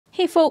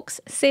Hey folks,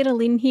 Sarah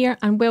Lane here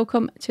and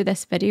welcome to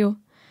this video.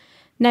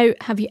 Now,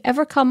 have you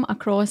ever come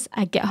across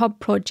a GitHub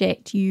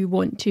project you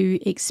want to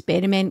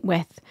experiment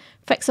with,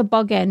 fix a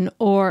bug in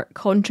or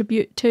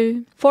contribute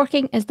to?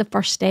 Forking is the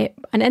first step,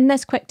 and in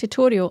this quick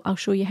tutorial I'll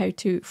show you how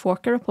to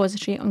fork a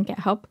repository on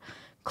GitHub,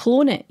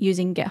 clone it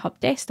using GitHub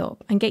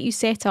Desktop and get you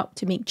set up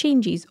to make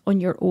changes on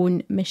your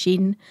own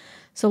machine.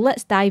 So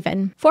let's dive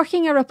in.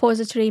 Forking a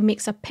repository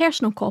makes a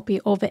personal copy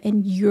of it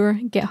in your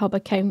GitHub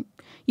account.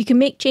 You can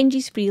make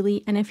changes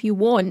freely, and if you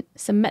want,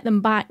 submit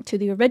them back to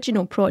the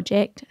original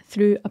project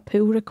through a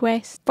pull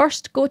request.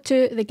 First, go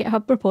to the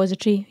GitHub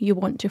repository you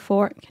want to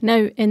fork.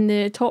 Now, in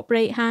the top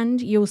right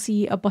hand, you'll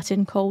see a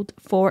button called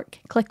Fork.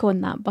 Click on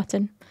that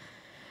button.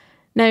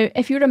 Now,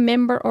 if you're a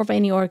member of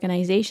any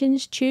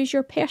organisations, choose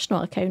your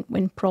personal account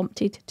when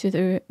prompted to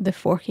do the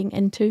forking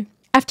into.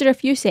 After a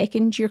few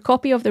seconds, your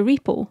copy of the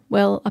repo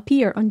will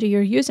appear under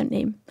your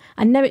username,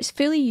 and now it's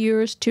fully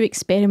yours to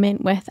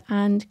experiment with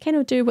and kind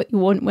of do what you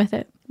want with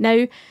it.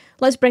 Now,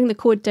 let's bring the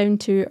code down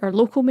to our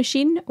local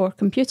machine or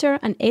computer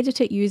and edit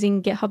it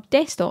using GitHub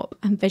Desktop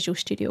and Visual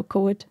Studio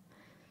Code.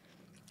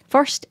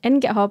 First, in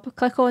GitHub,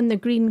 click on the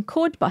green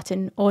Code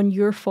button on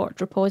your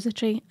forked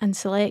repository and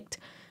select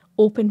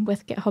Open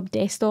with GitHub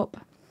Desktop.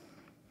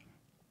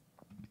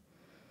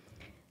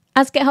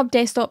 As GitHub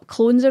Desktop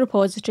clones a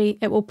repository,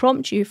 it will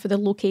prompt you for the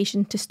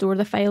location to store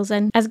the files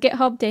in. As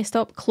GitHub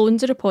Desktop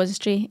clones a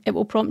repository, it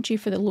will prompt you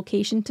for the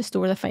location to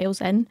store the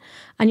files in,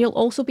 and you'll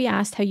also be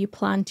asked how you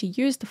plan to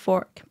use the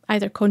fork,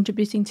 either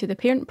contributing to the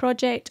parent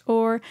project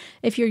or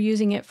if you're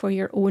using it for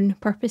your own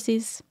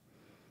purposes.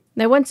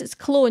 Now, once it's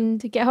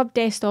cloned, GitHub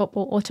Desktop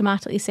will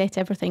automatically set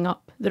everything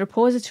up, the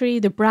repository,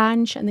 the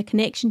branch, and the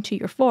connection to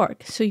your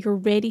fork, so you're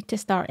ready to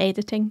start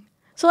editing.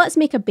 So let's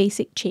make a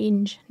basic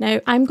change. Now,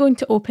 I'm going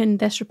to open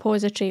this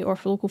repository or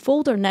local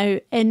folder now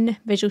in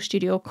Visual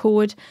Studio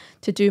Code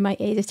to do my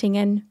editing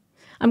in.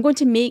 I'm going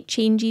to make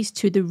changes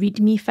to the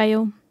README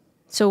file.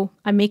 So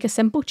I make a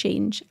simple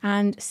change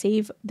and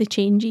save the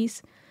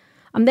changes.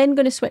 I'm then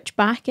going to switch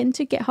back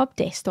into GitHub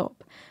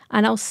Desktop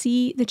and I'll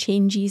see the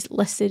changes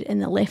listed in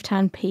the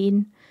left-hand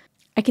pane.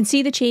 I can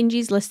see the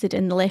changes listed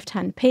in the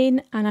left-hand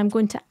pane, and I'm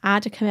going to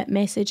add a commit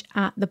message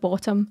at the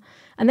bottom,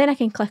 and then I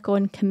can click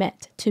on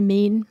Commit to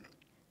Main.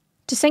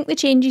 To sync the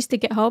changes to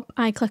GitHub,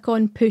 I click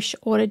on Push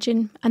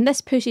Origin, and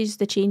this pushes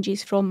the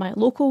changes from my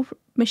local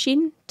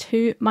machine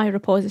to my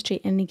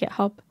repository in the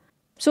GitHub.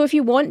 So if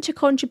you want to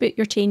contribute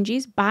your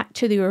changes back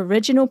to the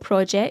original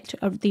project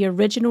or the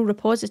original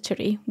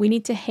repository, we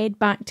need to head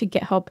back to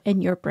GitHub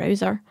in your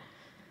browser.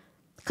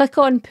 Click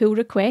on Pull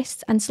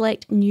Requests and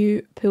select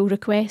New Pull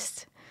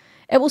Request.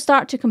 It will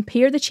start to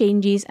compare the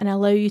changes and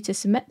allow you to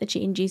submit the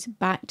changes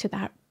back to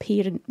that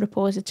parent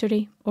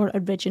repository or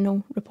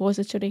original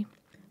repository.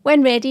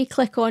 When ready,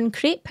 click on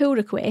Create Pull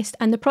Request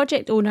and the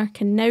project owner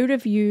can now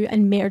review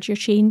and merge your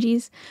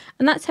changes,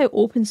 and that's how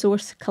open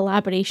source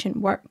collaboration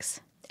works.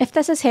 If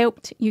this has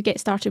helped you get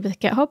started with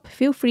GitHub,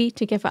 feel free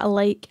to give it a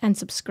like and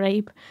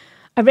subscribe.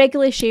 I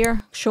regularly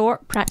share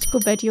short, practical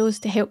videos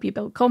to help you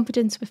build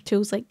confidence with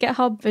tools like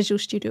GitHub, Visual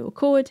Studio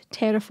Code,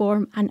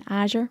 Terraform and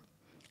Azure.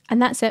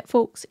 And that's it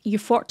folks, you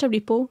forked a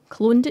repo,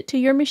 cloned it to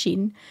your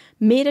machine,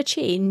 made a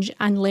change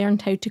and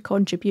learned how to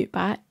contribute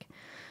back.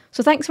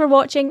 So thanks for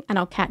watching and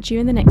I'll catch you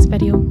in the next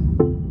video.